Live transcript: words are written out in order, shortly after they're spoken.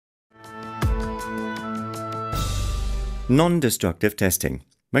Non-destructive testing.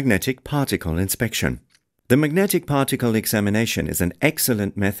 Magnetic particle inspection. The magnetic particle examination is an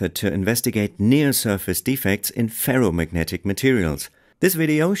excellent method to investigate near-surface defects in ferromagnetic materials. This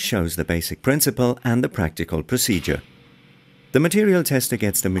video shows the basic principle and the practical procedure. The material tester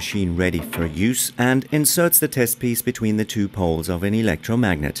gets the machine ready for use and inserts the test piece between the two poles of an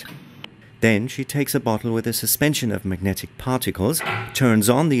electromagnet. Then she takes a bottle with a suspension of magnetic particles, turns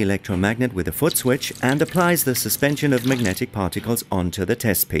on the electromagnet with a foot switch and applies the suspension of magnetic particles onto the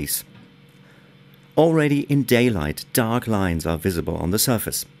test piece. Already in daylight, dark lines are visible on the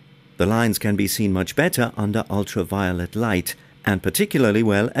surface. The lines can be seen much better under ultraviolet light and particularly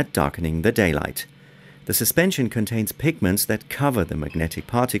well at darkening the daylight. The suspension contains pigments that cover the magnetic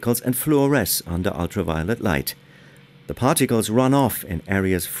particles and fluoresce under ultraviolet light. The particles run off in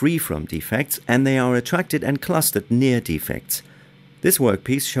areas free from defects and they are attracted and clustered near defects. This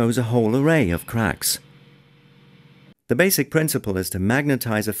workpiece shows a whole array of cracks. The basic principle is to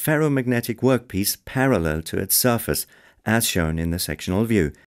magnetize a ferromagnetic workpiece parallel to its surface, as shown in the sectional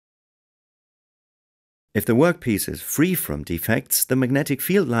view. If the workpiece is free from defects, the magnetic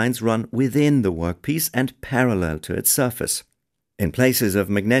field lines run within the workpiece and parallel to its surface. In places of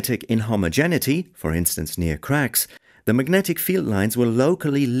magnetic inhomogeneity, for instance near cracks, the magnetic field lines will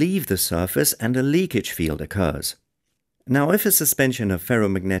locally leave the surface and a leakage field occurs. Now, if a suspension of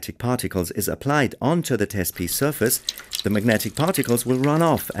ferromagnetic particles is applied onto the test piece surface, the magnetic particles will run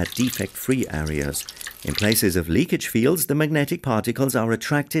off at defect-free areas. In places of leakage fields, the magnetic particles are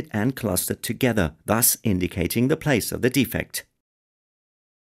attracted and clustered together, thus indicating the place of the defect.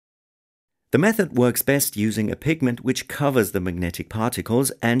 The method works best using a pigment which covers the magnetic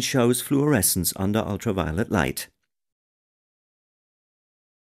particles and shows fluorescence under ultraviolet light.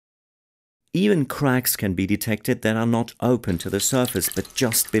 Even cracks can be detected that are not open to the surface but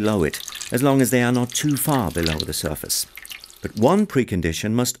just below it, as long as they are not too far below the surface. But one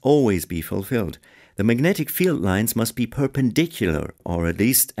precondition must always be fulfilled. The magnetic field lines must be perpendicular, or at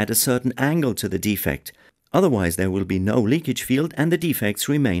least at a certain angle to the defect. Otherwise there will be no leakage field and the defects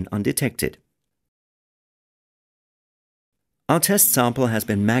remain undetected. Our test sample has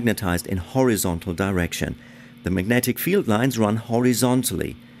been magnetized in horizontal direction. The magnetic field lines run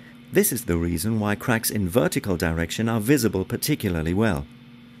horizontally. This is the reason why cracks in vertical direction are visible particularly well.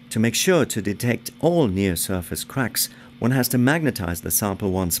 To make sure to detect all near-surface cracks, one has to magnetize the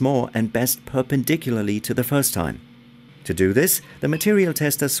sample once more and best perpendicularly to the first time. To do this, the material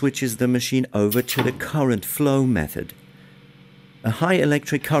tester switches the machine over to the current flow method. A high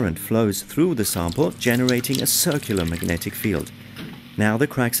electric current flows through the sample, generating a circular magnetic field. Now the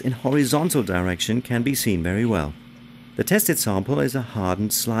cracks in horizontal direction can be seen very well. The tested sample is a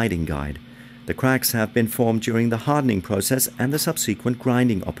hardened sliding guide. The cracks have been formed during the hardening process and the subsequent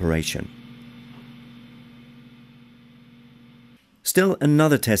grinding operation. Still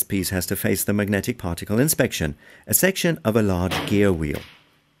another test piece has to face the magnetic particle inspection, a section of a large gear wheel.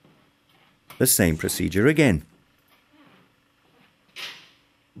 The same procedure again.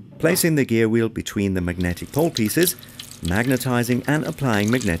 Placing the gear wheel between the magnetic pole pieces, magnetizing and applying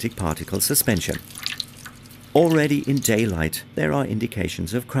magnetic particle suspension. Already in daylight, there are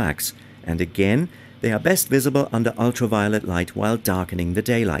indications of cracks, and again, they are best visible under ultraviolet light while darkening the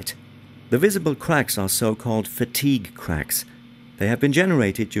daylight. The visible cracks are so-called fatigue cracks. They have been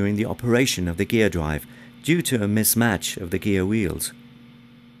generated during the operation of the gear drive, due to a mismatch of the gear wheels.